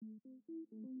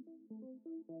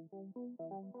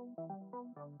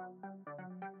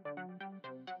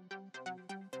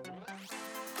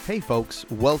Hey folks,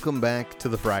 welcome back to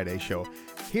the Friday Show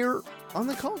here on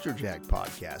the Culture Jack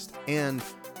podcast. And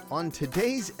on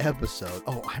today's episode,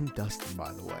 I'm Dustin,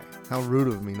 by the way. How rude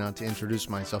of me not to introduce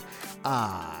myself.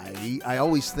 I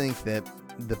always think that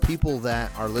the people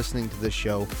that are listening to this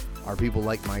show are people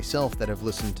like myself that have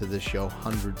listened to this show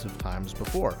hundreds of times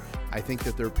before. I think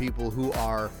that they're people who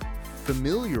are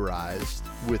familiarized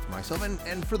with myself,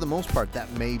 and for the most part,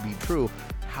 that may be true.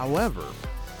 However,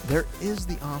 there is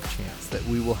the off chance that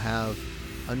we will have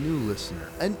a new listener,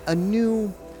 a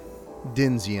new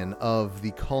Dinsian of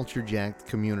the Culture Jack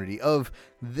community, of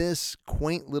this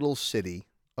quaint little city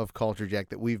of Culture Jack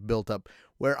that we've built up,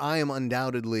 where I am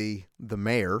undoubtedly the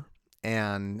mayor,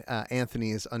 and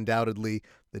Anthony is undoubtedly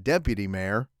the deputy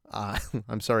mayor.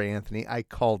 I'm sorry, Anthony, I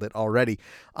called it already.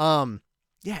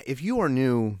 If you are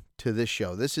new to this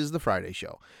show, this is the Friday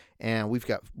Show. And we've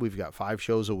got 5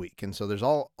 shows a week. And so there's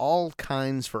all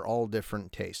kinds for all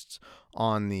different tastes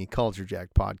on the Culture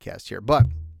Jack podcast here. But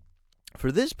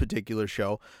for this particular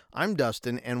show, I'm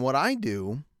Dustin, and what I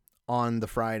do on the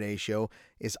Friday Show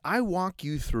is I walk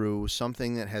you through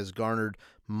something that has garnered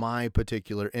my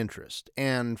particular interest.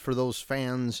 And for those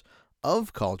fans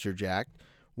of Culture Jack,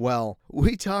 well,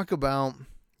 we talk about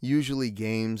usually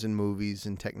games and movies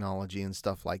and technology and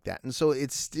stuff like that. And so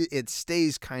it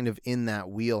stays kind of in that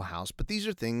wheelhouse. But these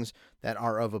are things that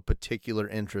are of a particular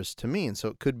interest to me. And so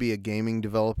it could be a gaming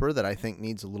developer that I think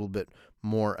needs a little bit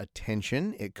more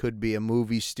attention. It could be a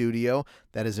movie studio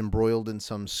that is embroiled in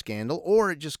some scandal. Or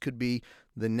it just could be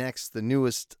the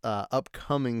newest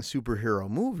upcoming superhero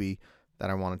movie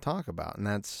that I want to talk about. And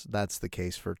that's the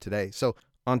case for today. So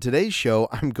on today's show,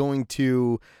 I'm going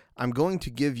to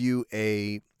give you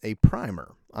a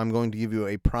primer. I'm going to give you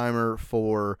a primer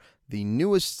for the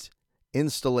newest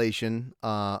installation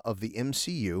of the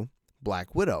MCU,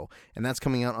 Black Widow, and that's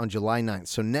coming out on July 9th.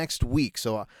 So next week.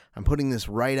 So I'm putting this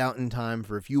right out in time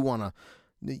for if you want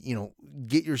to,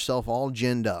 get yourself all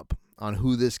ginned up on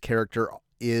who this character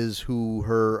is, who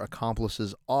her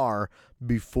accomplices are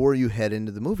before you head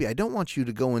into the movie. I don't want you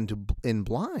to go in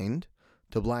blind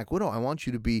to Black Widow. I want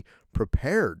you to be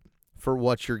prepared for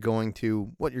what you're going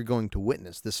to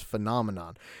witness, this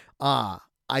phenomenon.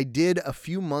 I did a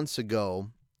few months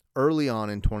ago, early on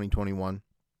in 2021,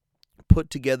 put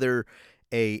together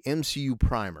a MCU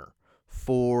primer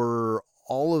for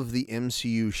all of the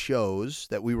MCU shows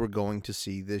that we were going to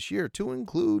see this year, to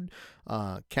include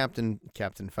Captain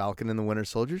Falcon and the Winter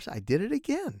Soldiers. I did it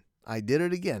again.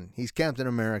 He's Captain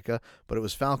America, but it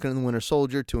was Falcon and the Winter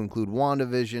Soldier, to include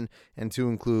WandaVision, and to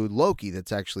include Loki,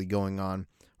 that's actually going on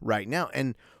right now.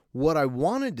 And what I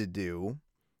wanted to do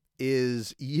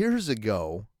is, years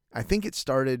ago, I think it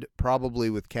started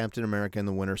probably with Captain America and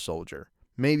the Winter Soldier,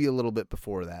 maybe a little bit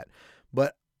before that,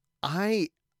 but I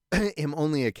am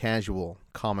only a casual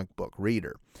comic book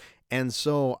reader. And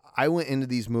so I went into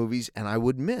these movies and I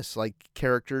would miss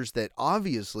characters that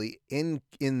obviously in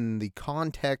the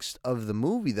context of the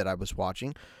movie that I was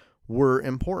watching were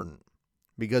important,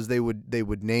 because they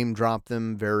would name drop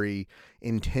them very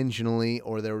intentionally,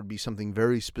 or there would be something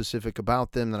very specific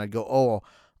about them that I'd go,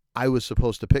 I was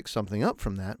supposed to pick something up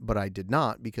from that, but I did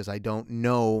not, because I don't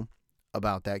know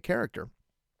about that character.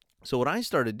 So what I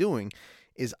started doing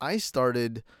is I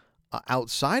started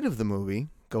outside of the movie,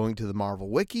 going to the Marvel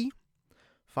Wiki,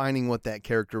 finding what that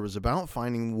character was about,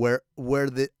 finding where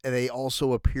they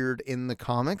also appeared in the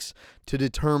comics, to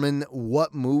determine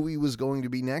what movie was going to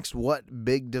be next, what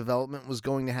big development was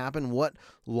going to happen, what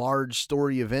large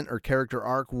story event or character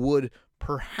arc would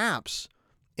perhaps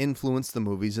influence the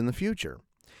movies in the future.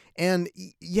 And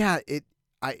yeah,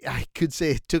 I could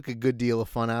say it took a good deal of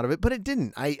fun out of it, but it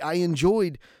didn't. I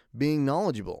enjoyed being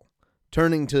knowledgeable,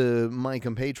 turning to my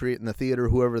compatriot in the theater,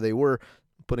 whoever they were,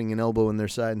 putting an elbow in their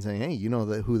side and saying, hey, you know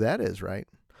who that is, right?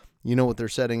 You know what they're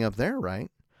setting up there,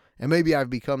 right? And maybe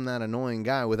I've become that annoying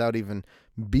guy without even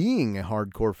being a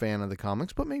hardcore fan of the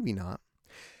comics, but maybe not.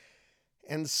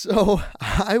 And so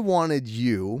I wanted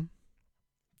you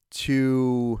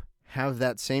to have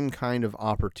that same kind of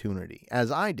opportunity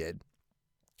as I did,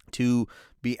 to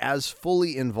be as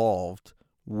fully involved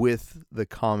with the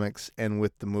comics and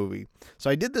with the movie. So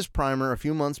I did this primer a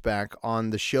few months back on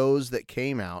the shows that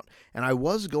came out, and I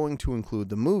was going to include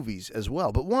the movies as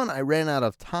well. But one, I ran out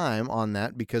of time on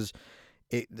that, because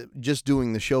just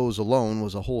doing the shows alone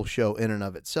was a whole show in and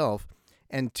of itself.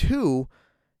 And two,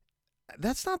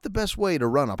 that's not the best way to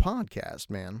run a podcast,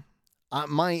 man.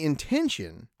 My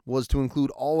intention was to include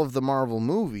all of the Marvel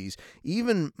movies,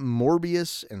 even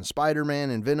Morbius and Spider-Man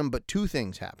and Venom, but two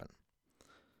things happened.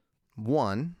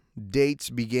 One, dates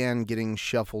began getting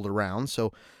shuffled around.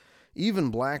 So even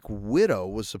Black Widow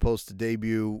was supposed to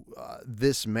debut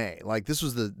this May. Like this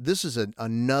is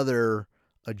another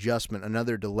adjustment,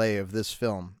 another delay of this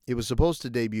film. It was supposed to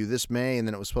debut this May, and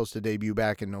then it was supposed to debut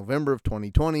back in November of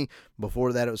 2020.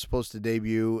 Before that, it was supposed to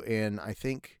debut in, I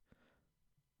think,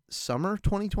 summer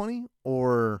 2020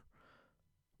 or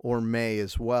May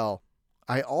as well.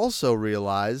 I also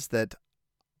realized that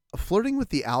flirting with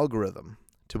the algorithm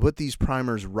to put these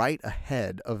primers right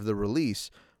ahead of the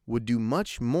release would do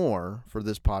much more for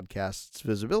this podcast's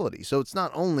visibility. So it's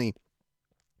not only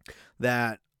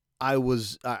that I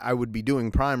would be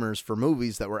doing primers for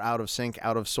movies that were out of sync,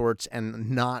 out of sorts, and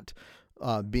not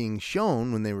being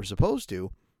shown when they were supposed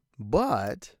to,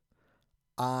 but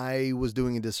I was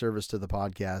doing a disservice to the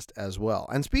podcast as well.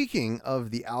 And speaking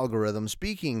of the algorithm,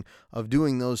 speaking of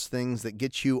doing those things that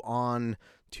get you on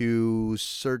to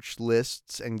search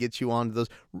lists and get you onto those,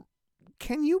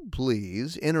 can you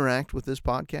please interact with this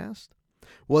podcast?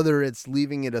 Whether it's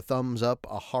leaving it a thumbs up,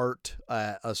 a heart,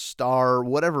 a star,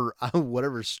 whatever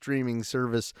streaming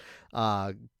service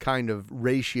kind of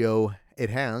ratio it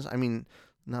has. I mean,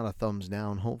 not a thumbs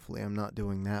down. Hopefully I'm not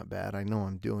doing that bad. I know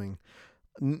I'm doing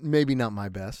maybe not my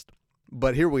best,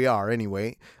 but here we are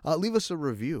anyway. Leave us a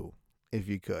review if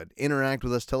you could. Interact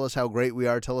with us. Tell us how great we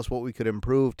are. Tell us what we could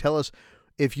improve. Tell us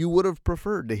if you would have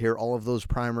preferred to hear all of those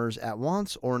primers at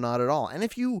once or not at all. And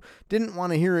if you didn't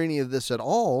want to hear any of this at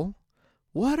all,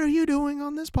 what are you doing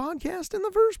on this podcast in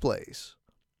the first place?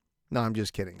 No, I'm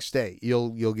just kidding. Stay.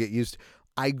 You'll get used to.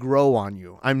 I grow on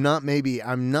you. I'm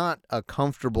not a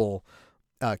comfortable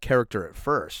character at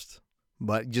first,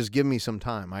 but just give me some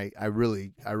time. I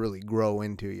really grow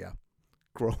into you.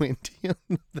 Grow into you.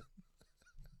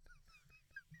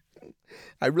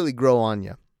 I really grow on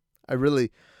you.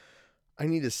 I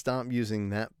need to stop using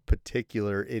that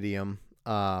particular idiom.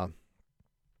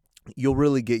 You'll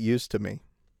really get used to me.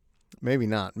 Maybe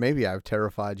not. Maybe I've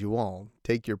terrified you all.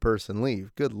 Take your purse and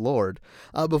leave. Good Lord.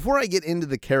 Before I get into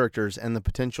the characters and the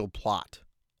potential plot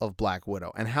of Black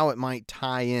Widow and how it might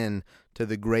tie in to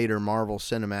the greater Marvel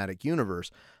Cinematic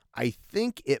Universe, I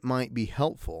think it might be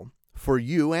helpful for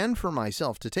you and for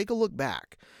myself to take a look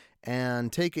back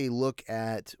and take a look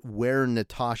at where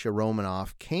Natasha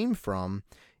Romanoff came from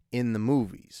in the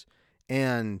movies.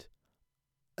 And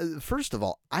first of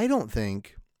all, I don't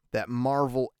think that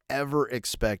Marvel ever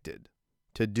expected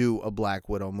to do a Black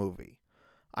Widow movie.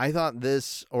 I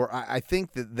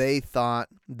think that they thought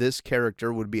this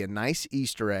character would be a nice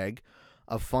Easter egg,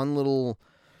 a fun little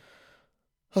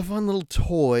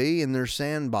toy in their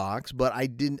sandbox, but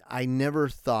I never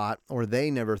thought, or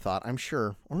they never thought, I'm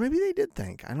sure, or maybe they did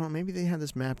think, I don't know, maybe they had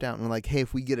this mapped out and were like, hey,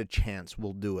 if we get a chance,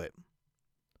 we'll do it.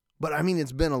 But I mean,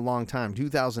 it's been a long time.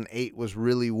 2008 was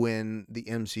really when the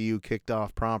MCU kicked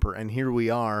off proper, and here we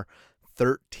are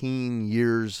 13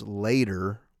 years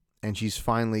later, and she's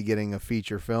finally getting a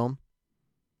feature film.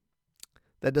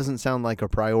 That doesn't sound like a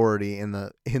priority in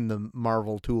the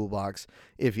Marvel toolbox,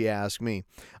 if you ask me.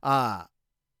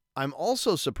 I'm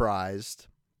also surprised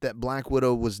that Black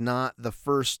Widow was not the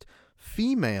first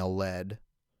female-led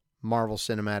Marvel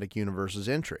Cinematic Universe's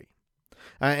entry.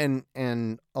 And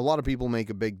a lot of people make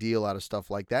a big deal out of stuff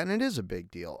like that, and it is a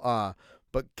big deal.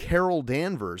 But Carol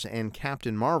Danvers and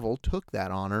Captain Marvel took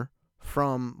that honor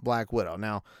from Black Widow.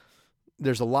 Now,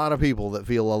 there's a lot of people that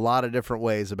feel a lot of different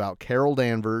ways about Carol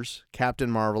Danvers,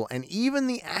 Captain Marvel, and even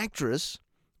the actress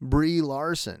Brie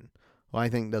Larson, who I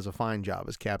think does a fine job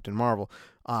as Captain Marvel,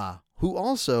 who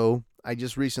also, I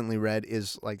just recently read,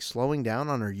 is like slowing down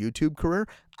on her YouTube career.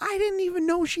 I didn't even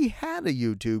know she had a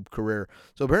YouTube career.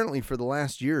 So apparently for the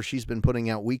last year, she's been putting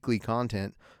out weekly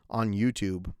content on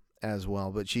YouTube as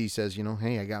well. But she says,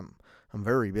 hey, I'm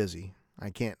very busy. I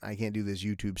can't do this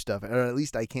YouTube stuff, or at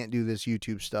least I can't do this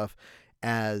YouTube stuff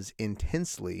as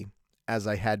intensely as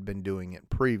I had been doing it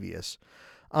previous.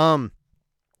 All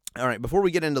right, before we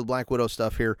get into the Black Widow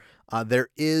stuff here, there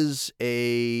is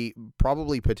a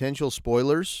probably potential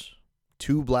spoilers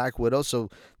to Black Widow. So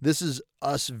this is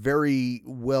us very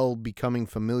well becoming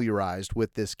familiarized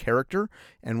with this character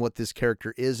and what this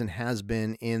character is and has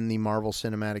been in the Marvel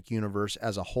Cinematic Universe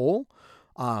as a whole.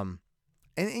 And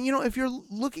if you're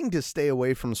looking to stay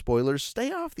away from spoilers,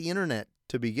 stay off the internet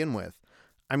to begin with.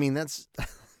 I mean, that's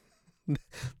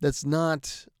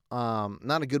not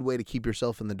a good way to keep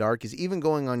yourself in the dark, is even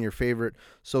going on your favorite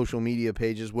social media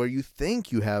pages where you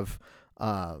think you have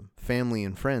family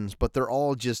and friends, but they're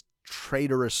all just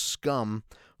traitorous scum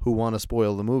who want to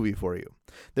spoil the movie for you.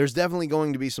 There's definitely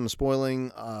going to be some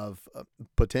spoiling of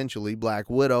potentially Black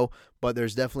Widow, but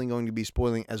there's definitely going to be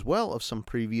spoiling as well of some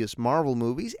previous Marvel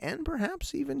movies and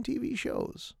perhaps even TV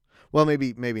shows. Well,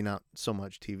 maybe not so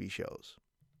much TV shows.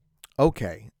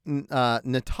 Okay,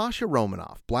 Natasha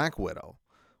Romanoff, Black Widow,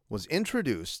 was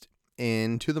introduced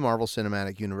into the Marvel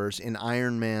Cinematic Universe in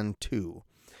Iron Man 2.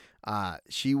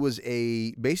 She was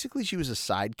basically she was a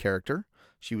side character.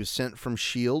 She was sent from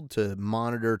S.H.I.E.L.D. to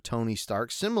monitor Tony Stark,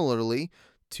 similarly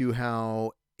to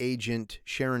how Agent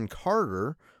Sharon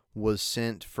Carter was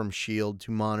sent from S.H.I.E.L.D.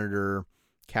 to monitor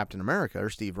Captain America, or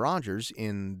Steve Rogers,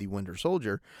 in The Winter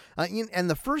Soldier. And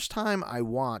the first time I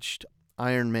watched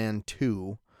Iron Man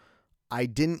 2, I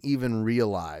didn't even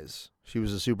realize she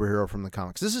was a superhero from the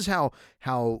comics. This is how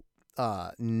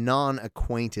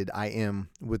non-acquainted I am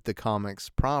with the comics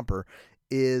proper.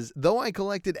 Is though I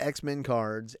collected X-Men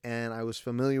cards and I was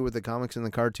familiar with the comics and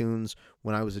the cartoons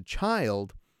when I was a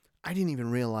child, I didn't even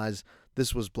realize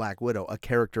this was Black Widow, a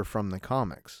character from the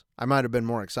comics. I might have been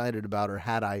more excited about her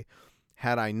had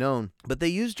I known, but they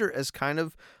used her as kind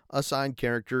of a side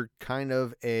character, kind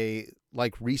of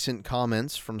like recent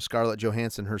comments from Scarlett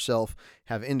Johansson herself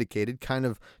have indicated, kind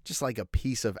of just like a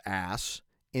piece of ass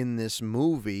in this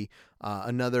movie,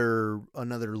 another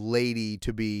lady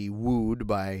to be wooed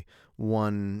by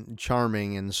one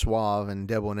charming and suave and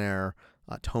debonair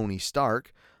Tony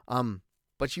Stark,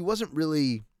 but she wasn't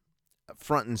really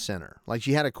front and center. Like,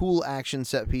 she had a cool action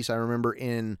set piece, I remember,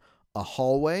 in a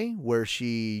hallway where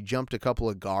she jumped a couple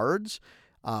of guards,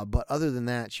 but other than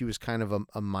that, she was kind of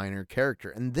a minor character.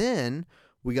 And then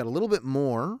we got a little bit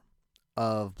more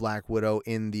of Black Widow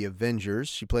in the Avengers.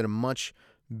 She played a much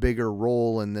bigger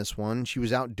role in this one. She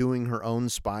was out doing her own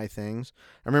spy things.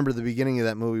 I remember the beginning of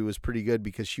that movie was pretty good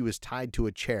because she was tied to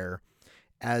a chair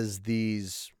as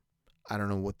these, I don't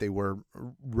know what they were,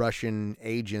 Russian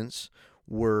agents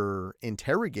were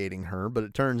interrogating her, but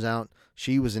it turns out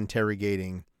she was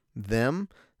interrogating them.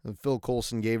 Phil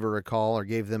Coulson gave them a call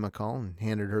and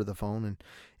handed her the phone,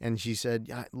 and she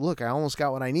said, look, I almost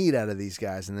got what I need out of these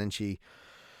guys. And then she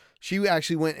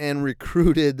actually went and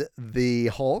recruited the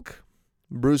Hulk,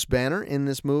 Bruce Banner, in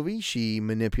this movie. She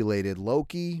manipulated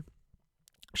Loki.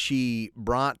 She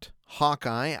brought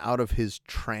Hawkeye out of his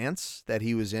trance that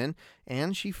he was in,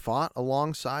 and she fought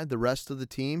alongside the rest of the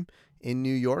team in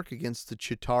New York against the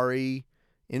Chitauri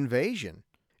invasion.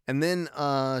 And then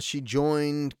she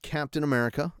joined Captain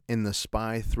America in the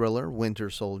spy thriller Winter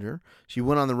Soldier. She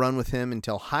went on the run with him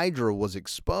until Hydra was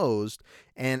exposed,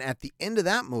 and at the end of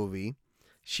that movie,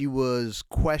 she was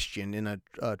questioned in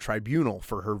a tribunal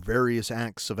for her various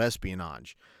acts of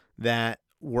espionage that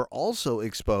were also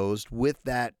exposed with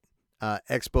that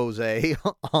expose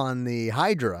on the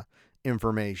Hydra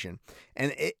information.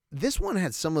 And this one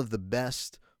had some of the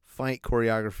best fight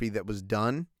choreography that was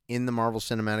done in the Marvel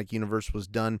Cinematic Universe was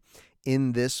done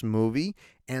in this movie,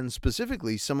 and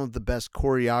specifically some of the best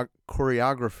choreography.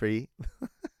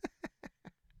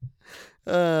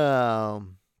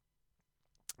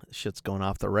 Shit's going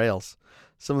off the rails.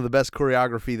 Some of the best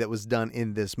choreography that was done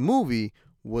in this movie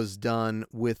was done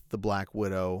with the Black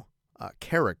Widow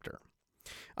character.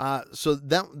 So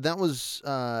that was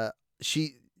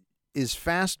she is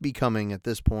fast becoming at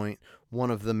this point one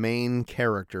of the main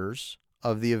characters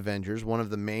of the Avengers, one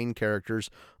of the main characters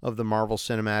of the Marvel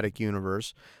Cinematic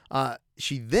Universe.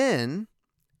 She then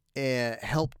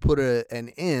helped put an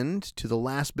end to the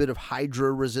last bit of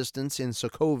Hydra resistance in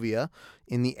Sokovia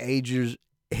in the Agers.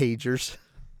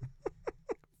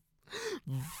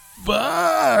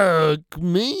 Fuck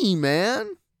me,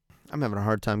 man. I'm having a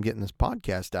hard time getting this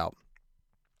podcast out.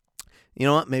 You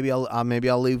know what? Maybe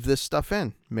I'll leave this stuff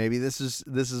in. Maybe this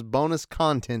is bonus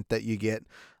content that you get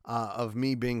of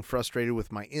me being frustrated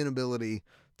with my inability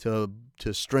to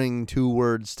string two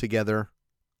words together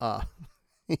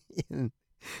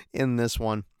in this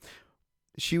one.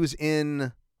 She was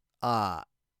in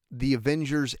the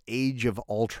Avengers Age of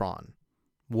Ultron.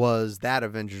 Was that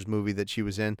Avengers movie that she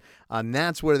was in. And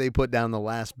that's where they put down the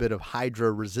last bit of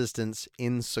Hydra resistance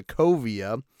in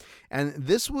Sokovia. And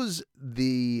this was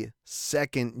the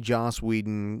second Joss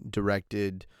Whedon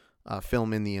directed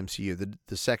film in the MCU,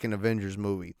 the second Avengers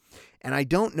movie. And I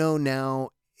don't know now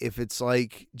if it's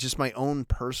like just my own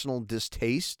personal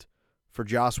distaste for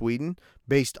Joss Whedon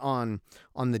based on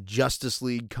the Justice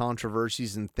League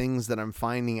controversies and things that I'm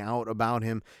finding out about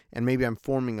him, and maybe I'm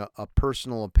forming a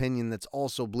personal opinion that's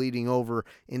also bleeding over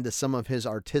into some of his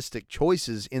artistic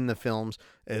choices in the films,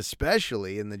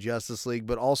 especially in the Justice League,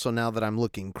 but also now that I'm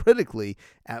looking critically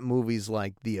at movies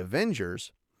like The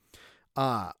Avengers.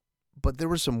 But there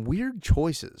were some weird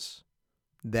choices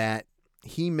that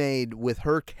he made with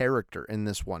her character in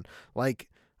this one, like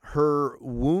her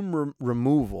womb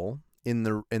removal in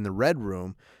the Red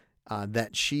Room,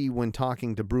 that she, when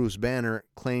talking to Bruce Banner,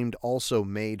 claimed also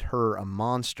made her a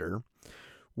monster,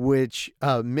 which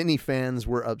many fans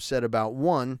were upset about.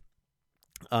 One,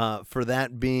 for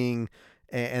that being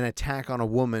an attack on a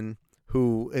woman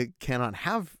who cannot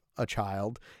have a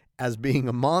child as being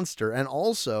a monster, and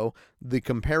also the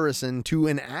comparison to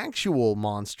an actual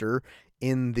monster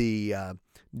in the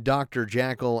Dr.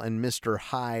 Jekyll and Mr.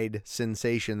 Hyde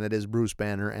sensation that is Bruce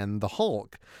Banner and the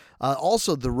Hulk.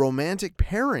 Also, the romantic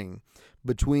pairing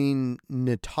between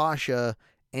Natasha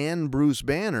and Bruce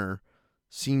Banner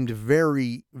seemed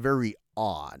very, very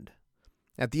odd.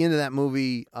 At the end of that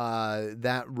movie,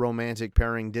 that romantic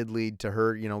pairing did lead to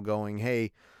her, going,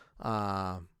 "Hey,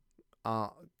 come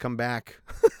back,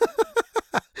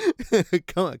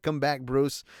 come back,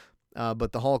 Bruce."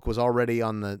 But the Hulk was already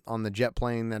on the jet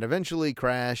plane that eventually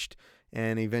crashed,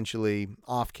 and eventually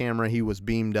off camera he was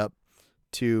beamed up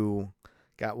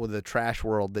got with the trash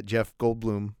world that Jeff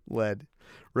Goldblum led.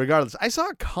 Regardless, I saw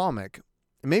a comic.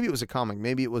 Maybe it was a comic.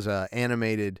 Maybe it was an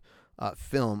animated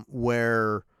film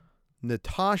where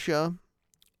Natasha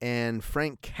and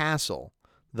Frank Castle,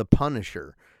 the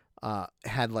Punisher,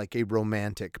 had like a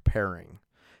romantic pairing,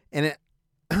 and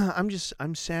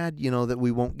I'm sad, that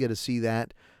we won't get to see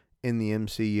that in the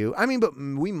MCU. I mean, but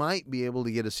we might be able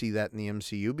to get to see that in the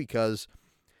MCU because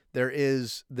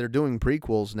they're doing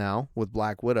prequels now with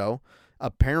Black Widow.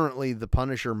 Apparently, the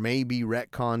Punisher may be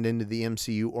retconned into the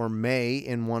MCU, or may,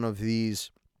 in one of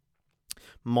these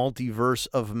multiverse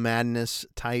of madness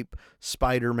type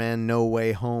Spider-Man No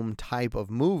Way Home type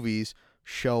of movies,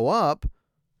 show up,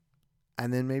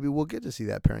 and then maybe we'll get to see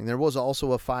that pairing. There was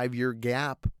also a 5-year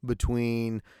gap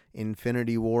between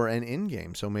Infinity War and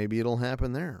Endgame, so maybe it'll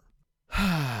happen there.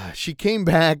 She came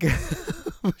back.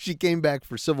 She came back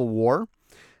for Civil War,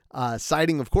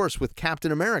 siding, of course, with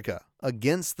Captain America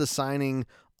against the signing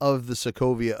of the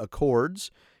Sokovia Accords,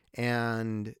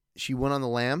 and she went on the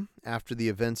lam after the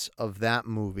events of that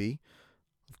movie.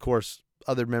 Of course,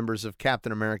 other members of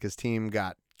Captain America's team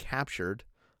got captured.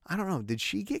 I don't know. Did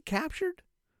she get captured?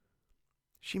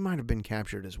 She might have been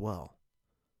captured as well.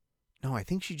 No, I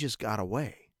think she just got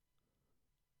away.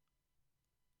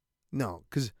 No,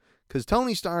 because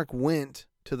Tony Stark went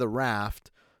to the raft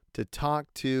to talk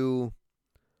to...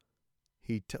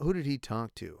 who did he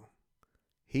talk to?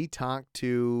 He talked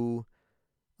to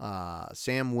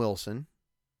Sam Wilson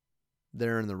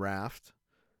there in the raft.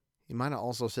 He might have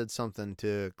also said something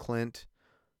to Clint.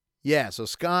 Yeah, so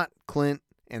Scott, Clint,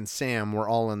 and Sam were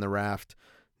all in the raft.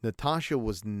 Natasha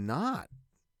was not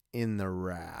in the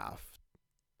raft.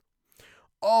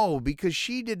 Oh, because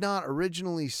she did not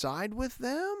originally side with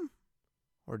them?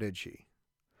 Or did she?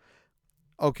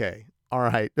 Okay, all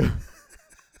right.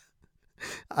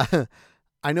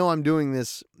 I know I'm doing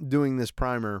this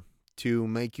primer to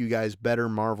make you guys better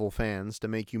Marvel fans, to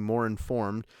make you more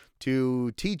informed,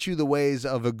 to teach you the ways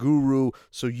of a guru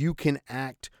so you can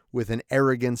act with an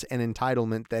arrogance and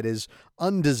entitlement that is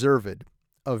undeserved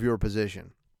of your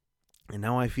position. And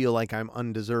now I feel like I'm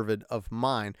undeserved of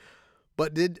mine.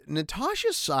 But did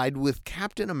Natasha side with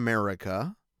Captain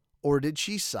America, or did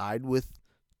she side with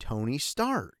Tony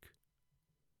Stark?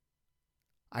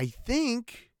 I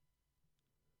think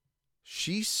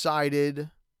she sided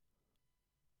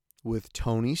with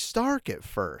Tony Stark at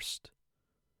first.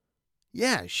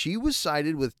 Yeah, she was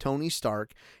sided with Tony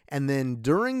Stark, and then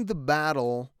during the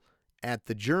battle at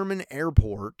the German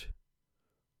airport,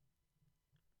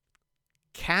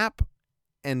 Cap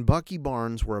and Bucky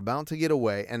Barnes were about to get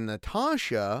away, and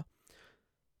Natasha,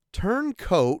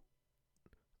 turncoat,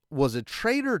 was a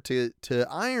traitor to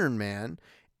Iron Man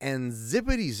and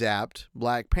zippity-zapped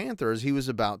Black Panther as he was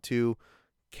about to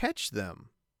catch them.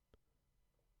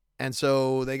 And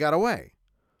so they got away.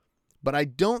 But I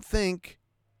don't think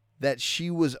that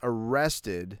she was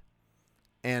arrested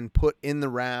and put in the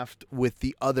raft with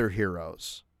the other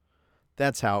heroes.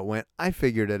 That's how it went. I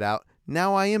figured it out.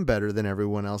 Now I am better than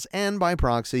everyone else, and by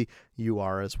proxy, you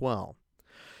are as well.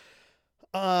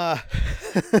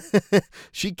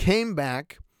 She came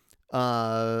back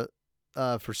for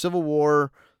Civil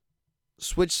War,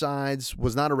 switched sides,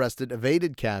 was not arrested,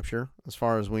 evaded capture, as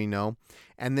far as we know,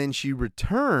 and then she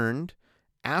returned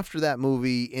after that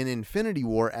movie in Infinity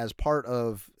War as part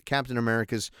of Captain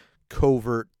America's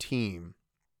covert team,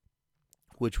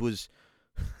 which was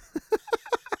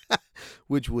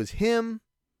him.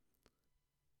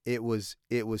 It was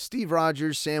Steve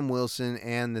Rogers, Sam Wilson,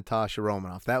 and Natasha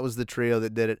Romanoff. That was the trio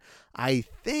that did it. I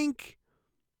think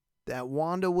that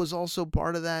Wanda was also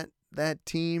part of that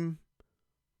team,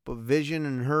 but Vision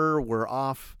and her were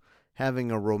off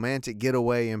having a romantic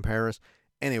getaway in Paris.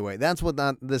 Anyway, that's what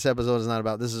this episode is not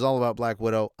about. This is all about Black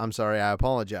Widow. I'm sorry, I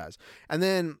apologize. And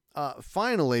then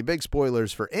finally, big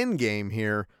spoilers for Endgame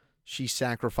here, she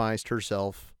sacrificed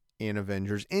herself in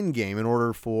Avengers Endgame in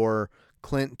order for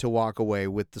Clint to walk away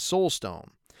with the Soul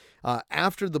Stone.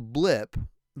 After the blip,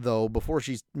 though, before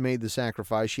she made the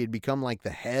sacrifice, she had become like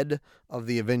the head of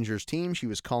the Avengers team. She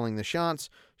was calling the shots.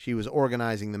 She was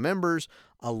organizing the members.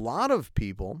 A lot of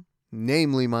people,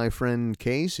 namely my friend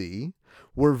Casey,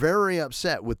 were very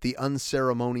upset with the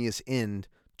unceremonious end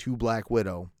to Black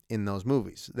Widow in those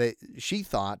movies. She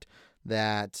thought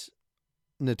that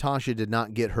Natasha did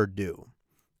not get her due.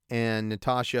 And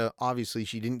Natasha, obviously,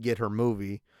 she didn't get her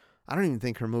movie. I don't even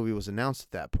think her movie was announced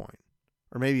at that point.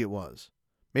 Or maybe it was.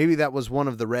 Maybe that was one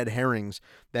of the red herrings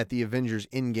that the Avengers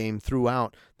Endgame threw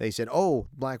out. They said, oh,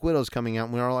 Black Widow's coming out.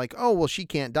 And we were like, oh, well, she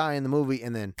can't die in the movie.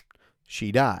 And then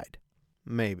she died.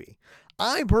 Maybe.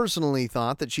 I personally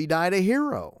thought that she died a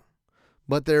hero.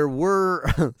 But there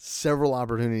were several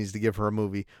opportunities to give her a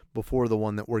movie before the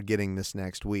one that we're getting this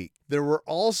next week. There were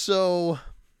also...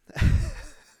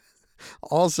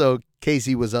 Also,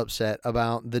 Casey was upset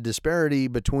about the disparity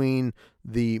between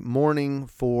the mourning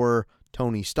for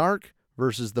Tony Stark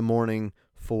versus the mourning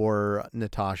for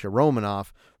Natasha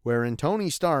Romanoff, wherein Tony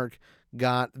Stark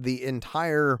got the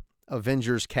entire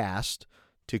Avengers cast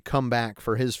to come back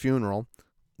for his funeral.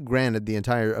 Granted, the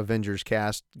entire Avengers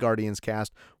cast, Guardians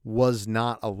cast, was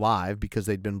not alive because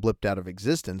they'd been blipped out of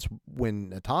existence when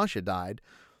Natasha died.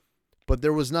 But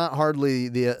there was not hardly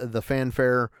the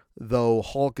fanfare, though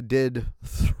Hulk did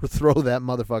throw that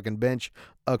motherfucking bench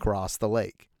across the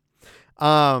lake.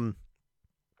 So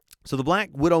the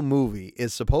Black Widow movie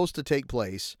is supposed to take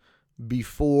place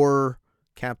before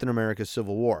Captain America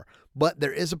Civil War. But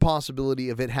there is a possibility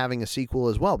of it having a sequel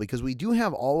as well, because we do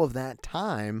have all of that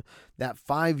time, that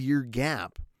 5-year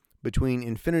gap between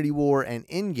Infinity War and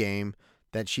Endgame,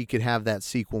 that she could have that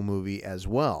sequel movie as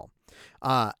well.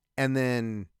 And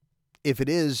then if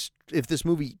this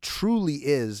movie truly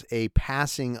is a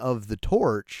passing of the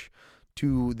torch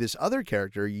to this other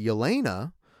character,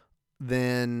 Yelena,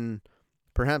 then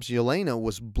perhaps Yelena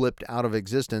was blipped out of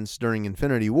existence during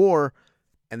Infinity War,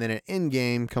 and then at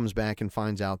Endgame comes back and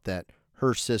finds out that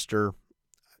her sister,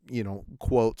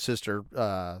 quote, sister,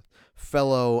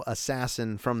 fellow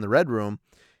assassin from the Red Room,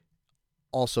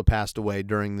 also passed away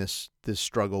during this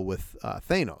struggle with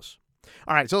Thanos.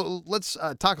 All right, so let's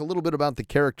talk a little bit about the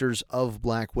characters of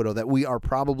Black Widow that we are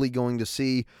probably going to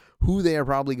see, who they are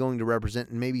probably going to represent,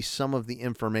 and maybe some of the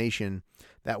information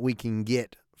that we can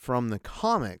get from the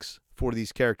comics for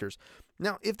these characters.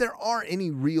 Now, if there are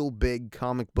any real big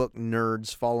comic book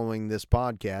nerds following this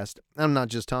podcast, I'm not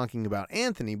just talking about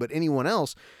Anthony, but anyone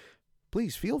else,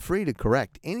 please feel free to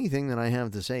correct anything that I have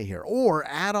to say here or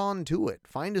add on to it.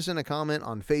 Find us in a comment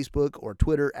on Facebook or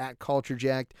Twitter at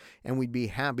CultureJacked, and we'd be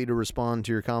happy to respond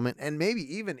to your comment. And maybe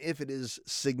even if it is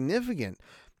significant,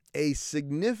 a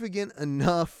significant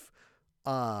enough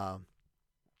a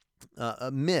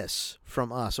miss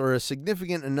from us or a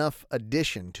significant enough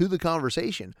addition to the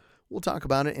conversation, we'll talk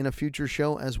about it in a future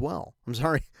show as well. I'm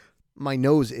sorry, my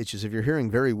nose itches. If you're hearing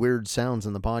very weird sounds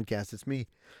in the podcast, it's me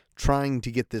trying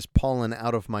to get this pollen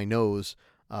out of my nose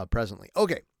presently.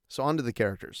 Okay, so on to the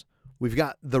characters. We've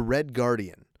got the Red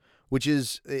Guardian, which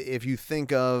is, if you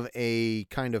think of a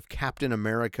kind of Captain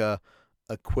America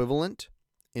equivalent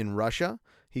in Russia,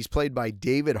 he's played by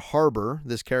David Harbour.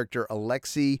 This character,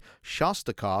 Alexei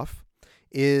Shostakov,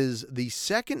 is the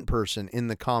second person in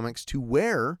the comics to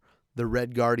wear the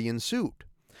Red Guardian suit.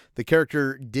 The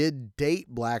character did date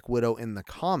Black Widow in the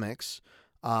comics,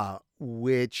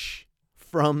 which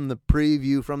from the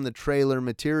preview, from the trailer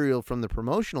material, from the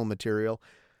promotional material,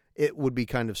 it would be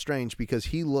kind of strange because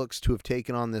he looks to have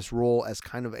taken on this role as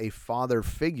kind of a father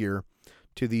figure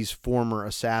to these former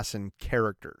assassin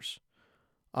characters.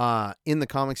 In the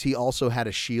comics, he also had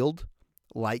a shield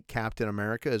like Captain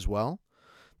America as well.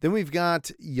 Then we've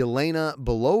got Yelena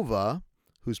Belova,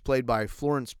 who's played by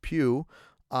Florence Pugh.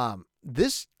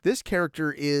 This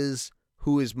character is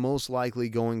who is most likely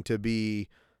going to be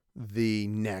the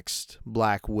next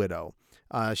Black Widow.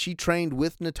 She trained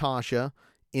with Natasha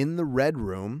in the Red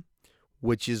Room,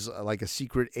 which is like a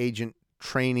secret agent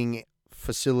training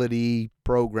facility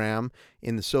program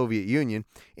in the Soviet Union.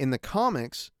 In the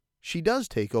comics, she does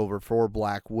take over for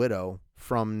Black Widow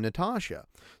from Natasha.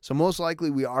 So most likely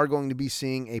we are going to be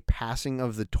seeing a passing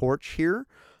of the torch here.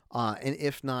 And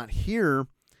if not here,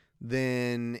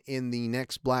 then in the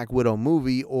next Black Widow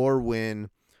movie, or when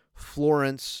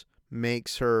Florence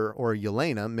makes her, or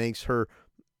Yelena makes her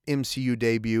MCU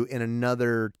debut in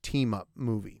another team-up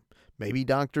movie. Maybe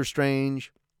Doctor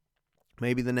Strange,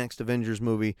 maybe the next Avengers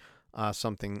movie,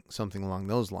 something along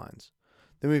those lines.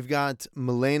 Then we've got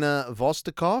Milena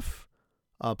Vostokov,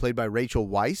 played by Rachel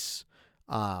Weisz.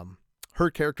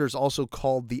 Her character is also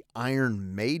called the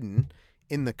Iron Maiden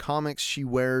In the comics, she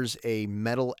wears a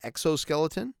metal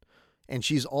exoskeleton, and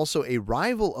she's also a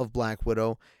rival of Black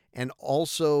Widow and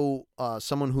also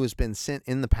someone who has been sent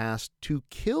in the past to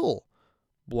kill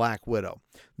Black Widow.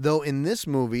 Though in this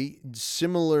movie,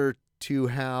 similar to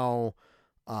how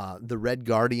the Red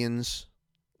Guardians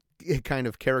kind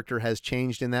of character has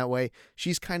changed in that way,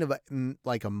 she's kind of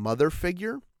like a mother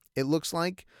figure, it looks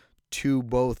like, to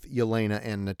both Yelena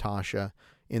and Natasha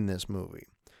in this movie.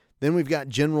 Then we've got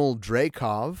General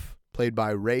Dreykov, played by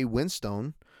Ray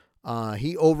Winstone.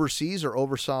 He oversees or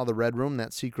oversaw the Red Room,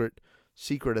 that secret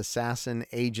assassin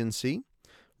agency.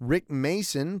 Rick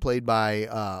Mason, played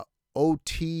by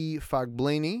O.T.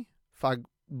 Fagbinley.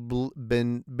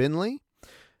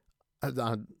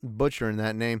 I'm butchering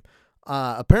that name.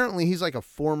 Apparently, he's like a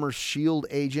former S.H.I.E.L.D.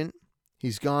 agent.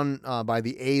 He's gone by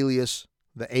the alias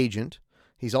The Agent.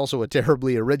 He's also a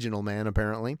terribly original man,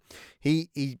 apparently.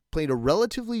 He played a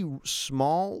relatively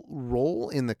small role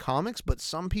in the comics, but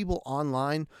some people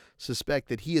online suspect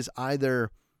that he is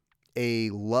either a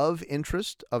love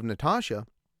interest of Natasha.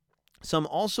 Some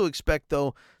also expect,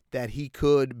 though, that he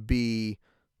could be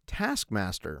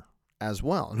Taskmaster as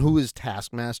well. And who is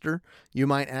Taskmaster, you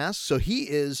might ask? So he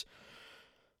is,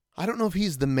 I don't know if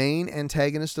he's the main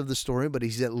antagonist of the story, but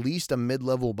he's at least a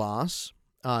mid-level boss.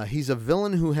 He's a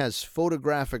villain who has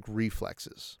photographic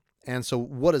reflexes. And so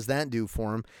what does that do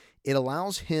for him? It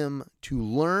allows him to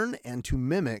learn and to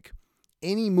mimic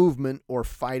any movement or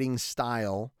fighting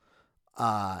style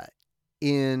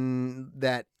in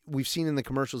that we've seen in the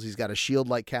commercials. He's got a shield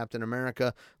like Captain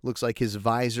America. Looks like his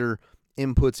visor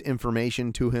inputs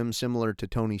information to him similar to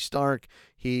Tony Stark.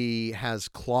 He has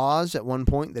claws at one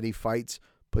point that he fights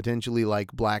potentially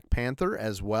like Black Panther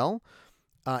as well.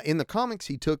 In the comics,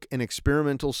 he took an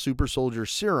experimental super soldier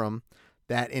serum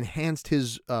that enhanced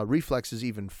his reflexes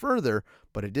even further,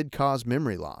 but it did cause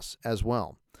memory loss as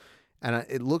well. And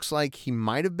it looks like he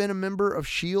might have been a member of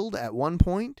S.H.I.E.L.D. at one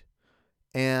point.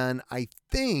 And I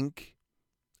think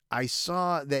I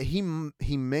saw that he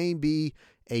may be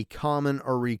a common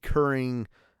or recurring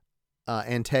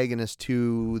antagonist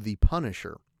to the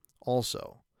Punisher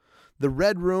also. The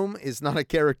Red Room is not a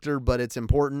character, but it's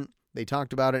important. They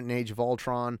talked about it in Age of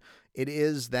Ultron. It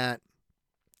is that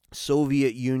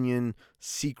Soviet Union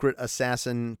secret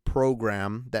assassin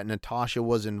program that Natasha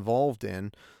was involved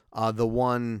in. The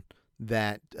one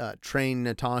that trained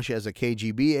Natasha as a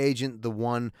KGB agent. The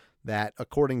one that,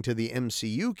 according to the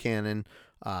MCU canon,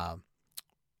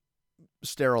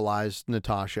 sterilized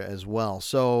Natasha as well.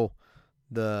 So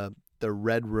the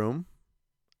Red Room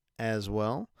as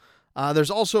well.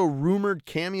 There's also rumored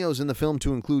cameos in the film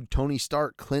to include Tony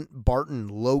Stark, Clint Barton,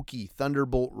 Loki,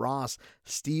 Thunderbolt Ross,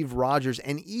 Steve Rogers,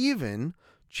 and even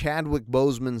Chadwick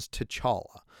Boseman's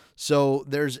T'Challa. So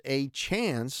there's a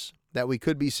chance that we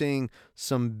could be seeing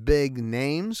some big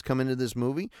names come into this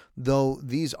movie, though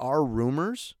these are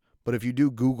rumors. But if you do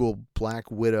Google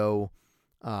Black Widow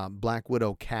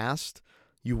cast,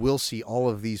 you will see all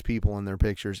of these people and their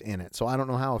pictures in it. So I don't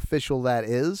know how official that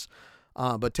is,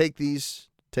 but take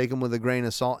them with a grain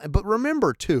of salt. But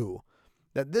remember, too,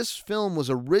 that this film was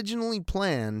originally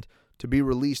planned to be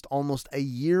released almost a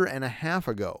year and a half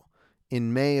ago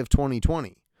in May of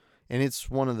 2020. And it's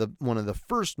one of the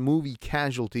first movie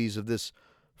casualties of this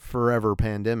forever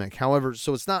pandemic. However,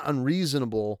 so it's not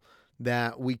unreasonable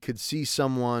that we could see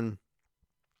someone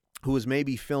who was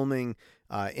maybe filming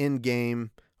Endgame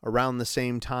around the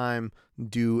same time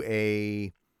do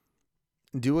a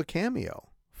cameo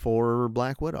for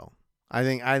Black Widow. I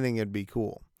think it'd be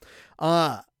cool.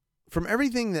 From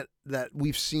everything that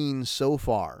we've seen so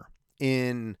far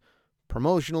in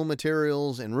promotional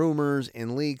materials and rumors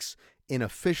and leaks, in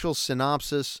official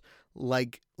synopsis,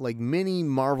 like many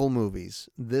Marvel movies,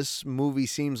 this movie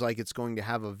seems like it's going to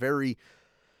have a very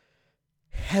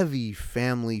heavy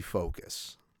family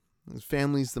focus.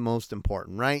 Family's the most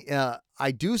important, right?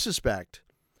 I do suspect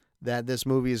that this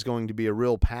movie is going to be a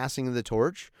real passing of the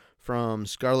torch from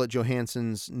Scarlett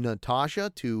Johansson's Natasha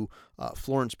to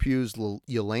Florence Pugh's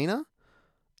Yelena.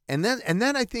 And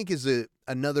that I think is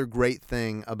another great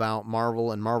thing about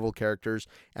Marvel and Marvel characters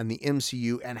and the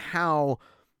MCU and how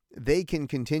they can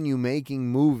continue making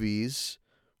movies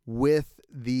with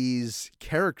these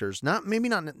characters, maybe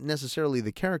not necessarily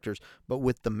the characters, but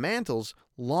with the mantles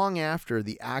long after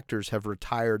the actors have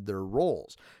retired their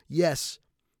roles. Yes,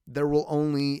 there will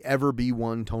only ever be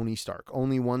one Tony Stark,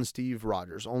 only one Steve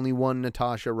Rogers, only one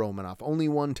Natasha Romanoff, only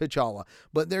one T'Challa,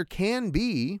 but there can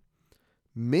be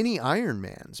many Iron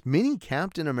Mans, many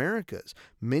Captain Americas,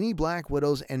 many Black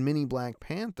Widows, and many Black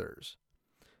Panthers.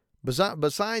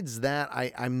 Besides that,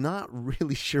 I'm not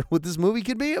really sure what this movie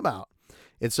could be about.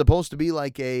 It's supposed to be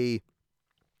like a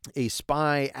a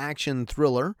spy action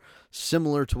thriller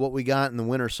similar to what we got in The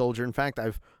Winter Soldier. In fact,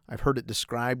 I've heard it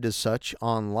described as such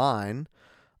online.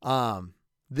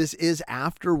 This is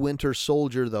after Winter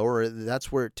Soldier, though, or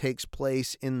that's where it takes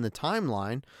place in the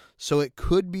timeline. So it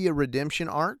could be a redemption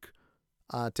arc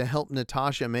to help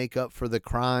Natasha make up for the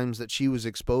crimes that she was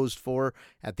exposed for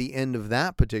at the end of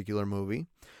that particular movie.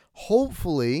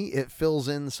 Hopefully, it fills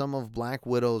in some of Black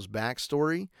Widow's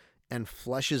backstory and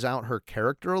fleshes out her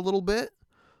character a little bit.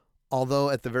 Although,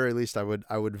 at the very least, I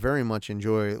would very much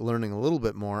enjoy learning a little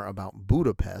bit more about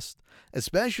Budapest,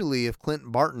 especially if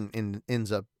Clint Barton ends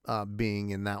up being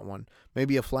in that one.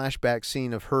 Maybe a flashback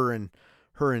scene of her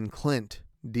and Clint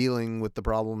dealing with the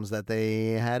problems that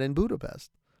they had in Budapest.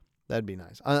 That'd be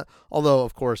nice. Although,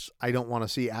 of course, I don't want to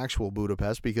see actual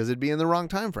Budapest because it'd be in the wrong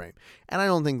time frame. And I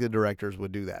don't think the directors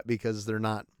would do that because they're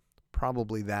not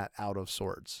probably that out of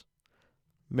sorts.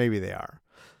 Maybe they are.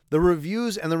 The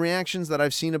reviews and the reactions that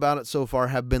I've seen about it so far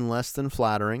have been less than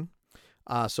flattering.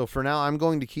 So for now, I'm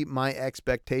going to keep my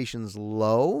expectations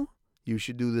low. You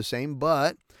should do the same.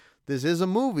 But this is a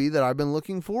movie that I've been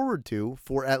looking forward to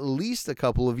for at least a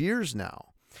couple of years now.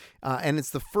 And it's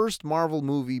the first Marvel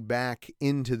movie back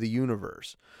into the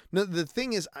universe. Now, the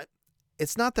thing is,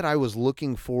 it's not that I was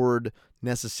looking forward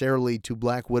necessarily to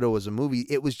Black Widow as a movie.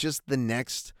 It was just the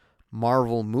next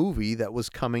Marvel movie that was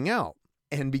coming out.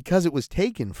 And because it was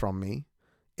taken from me,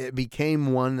 it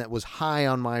became one that was high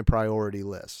on my priority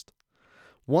list.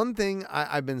 One thing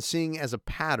I've been seeing as a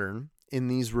pattern in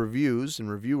these reviews and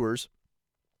reviewers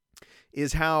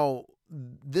is how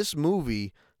this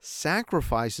movie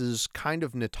sacrifices kind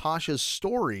of Natasha's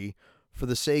story for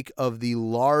the sake of the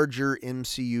larger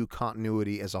MCU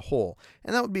continuity as a whole.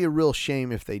 And that would be a real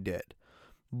shame if they did.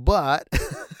 But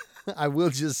I will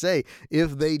just say,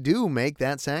 if they do make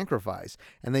that sacrifice,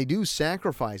 and they do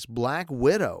sacrifice Black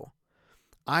Widow,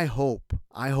 I hope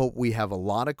we have a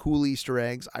lot of cool Easter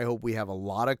eggs. I hope we have a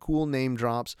lot of cool name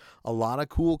drops, a lot of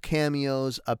cool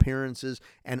cameos, appearances,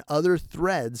 and other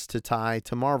threads to tie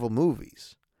to Marvel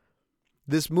movies.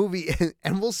 This movie,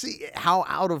 and we'll see how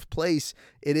out of place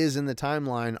it is in the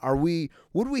timeline.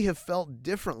 Would we have felt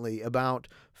differently about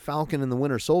Falcon and the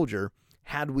Winter Soldier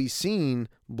had we seen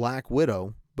Black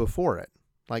Widow before it,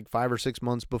 like 5 or 6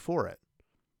 months before it?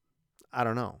 I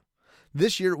don't know.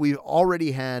 This year, we've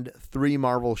already had 3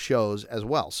 Marvel shows as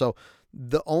well. So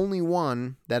the only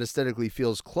one that aesthetically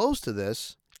feels close to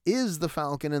this is the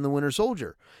Falcon and the Winter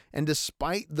Soldier. And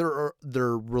despite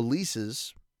their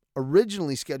releases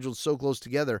originally scheduled so close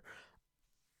together,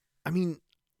 I mean,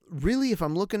 really, if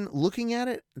I'm looking at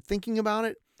it, thinking about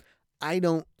it, I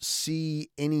don't see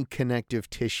any connective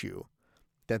tissue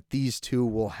that these two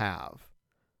will have.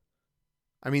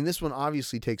 I mean, this one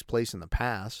obviously takes place in the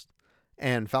past,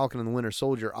 and Falcon and the Winter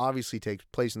Soldier obviously takes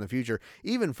place in the future,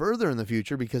 even further in the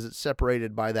future because it's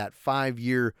separated by that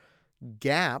 5-year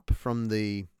gap from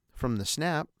the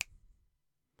snap.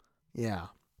 Yeah.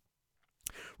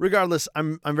 Regardless,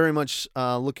 I'm very much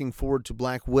looking forward to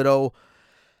Black Widow.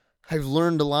 I've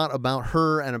learned a lot about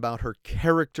her and about her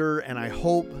character, and I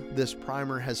hope this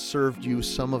primer has served you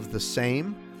some of the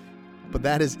same. But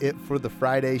that is it for the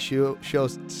Friday show.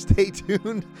 Stay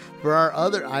tuned for our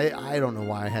other... I don't know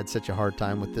why I had such a hard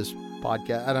time with this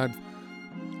podcast. And I've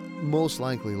most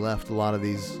likely left a lot of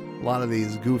these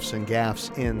goofs and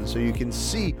gaffes in so you can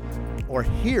see or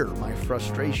hear my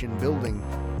frustration building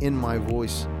in my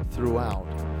voice throughout.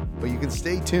 But you can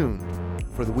stay tuned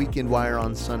for the Weekend Wire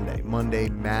on Sunday, Monday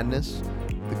Madness,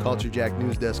 the Culture Jack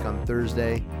News Desk on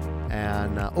Thursday,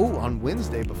 and on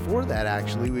Wednesday before that,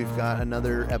 actually, we've got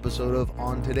another episode of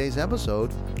On Today's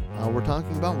Episode. We're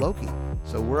talking about Loki.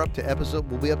 So we'll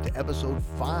be up to episode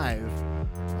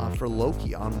 5 for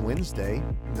Loki on Wednesday.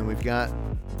 And then we've got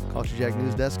Culture Jack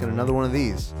News Desk and another one of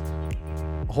these.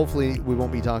 Hopefully we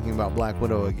won't be talking about Black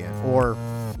Widow again. Or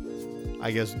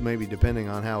I guess maybe depending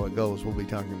on how it goes, we'll be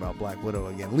talking about Black Widow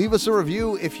again. Leave us a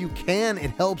review if you can.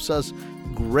 It helps us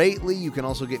greatly. You can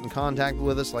also get in contact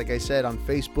with us, like I said, on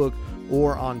Facebook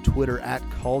or on Twitter at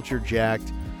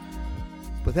CultureJacked.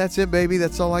 But that's it, baby.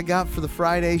 That's all I got for the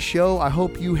Friday show. I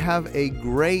hope you have a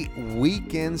great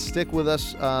weekend. Stick with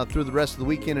us through the rest of the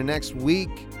weekend and next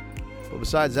week. But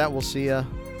besides that, we'll see you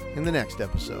in the next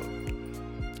episode.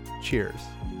 Cheers.